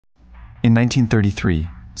In 1933,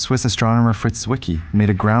 Swiss astronomer Fritz Zwicky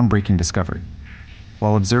made a groundbreaking discovery.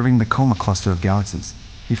 While observing the Coma cluster of galaxies,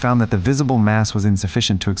 he found that the visible mass was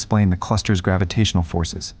insufficient to explain the cluster's gravitational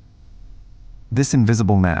forces. This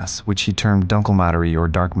invisible mass, which he termed Dunkelmaterie or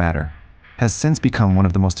dark matter, has since become one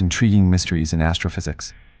of the most intriguing mysteries in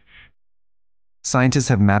astrophysics. Scientists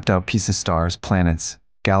have mapped out pieces, stars, planets,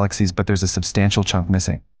 galaxies, but there's a substantial chunk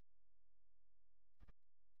missing.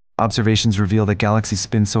 Observations reveal that galaxies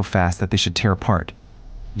spin so fast that they should tear apart,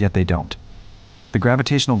 yet they don't. The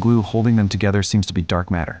gravitational glue holding them together seems to be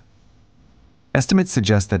dark matter. Estimates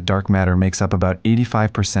suggest that dark matter makes up about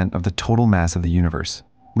 85% of the total mass of the universe,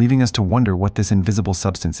 leaving us to wonder what this invisible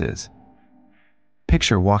substance is.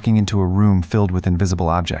 Picture walking into a room filled with invisible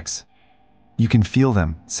objects. You can feel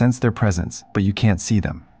them, sense their presence, but you can't see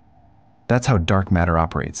them. That's how dark matter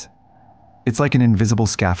operates. It's like an invisible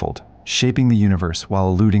scaffold, shaping the universe while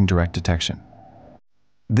eluding direct detection.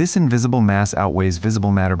 This invisible mass outweighs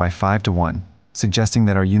visible matter by 5 to 1, suggesting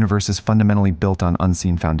that our universe is fundamentally built on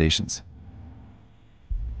unseen foundations.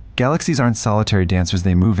 Galaxies aren't solitary dancers,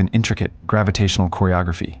 they move in intricate, gravitational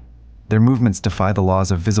choreography. Their movements defy the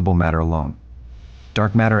laws of visible matter alone.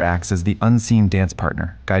 Dark matter acts as the unseen dance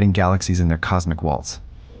partner, guiding galaxies in their cosmic waltz.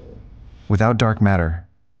 Without dark matter,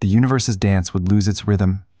 the universe's dance would lose its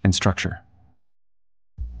rhythm and structure.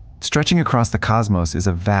 Stretching across the cosmos is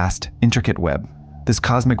a vast, intricate web. This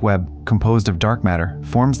cosmic web, composed of dark matter,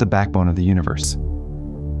 forms the backbone of the universe.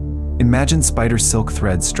 Imagine spider silk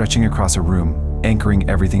threads stretching across a room, anchoring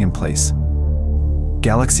everything in place.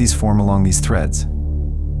 Galaxies form along these threads,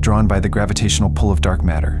 drawn by the gravitational pull of dark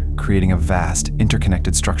matter, creating a vast,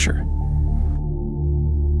 interconnected structure.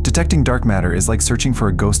 Detecting dark matter is like searching for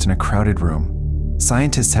a ghost in a crowded room.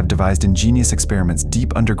 Scientists have devised ingenious experiments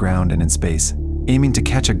deep underground and in space, aiming to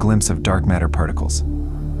catch a glimpse of dark matter particles.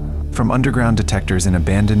 From underground detectors in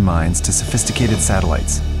abandoned mines to sophisticated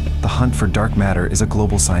satellites, the hunt for dark matter is a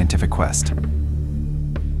global scientific quest.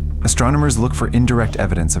 Astronomers look for indirect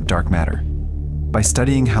evidence of dark matter. By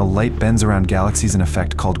studying how light bends around galaxies, an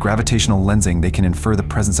effect called gravitational lensing, they can infer the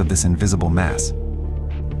presence of this invisible mass.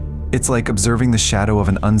 It's like observing the shadow of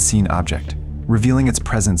an unseen object, revealing its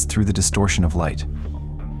presence through the distortion of light.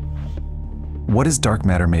 What is dark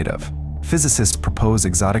matter made of? Physicists propose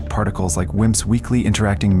exotic particles like WIMPs, weakly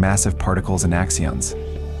interacting massive particles, and axions.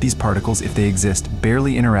 These particles, if they exist,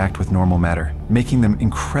 barely interact with normal matter, making them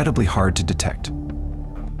incredibly hard to detect.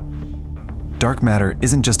 Dark matter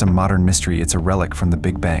isn't just a modern mystery, it's a relic from the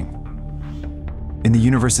Big Bang. In the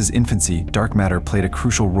universe's infancy, dark matter played a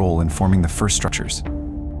crucial role in forming the first structures.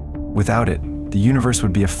 Without it, the universe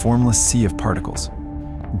would be a formless sea of particles.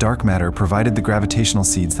 Dark matter provided the gravitational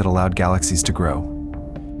seeds that allowed galaxies to grow.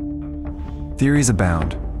 Theories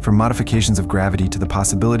abound, from modifications of gravity to the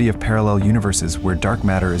possibility of parallel universes where dark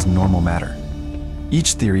matter is normal matter.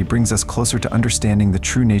 Each theory brings us closer to understanding the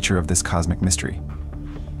true nature of this cosmic mystery.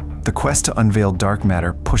 The quest to unveil dark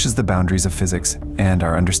matter pushes the boundaries of physics and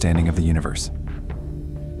our understanding of the universe.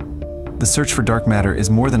 The search for dark matter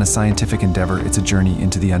is more than a scientific endeavor, it's a journey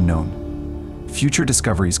into the unknown. Future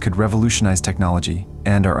discoveries could revolutionize technology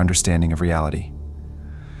and our understanding of reality.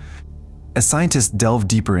 As scientists delve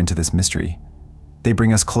deeper into this mystery, they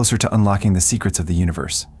bring us closer to unlocking the secrets of the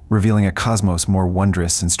universe, revealing a cosmos more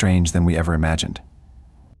wondrous and strange than we ever imagined.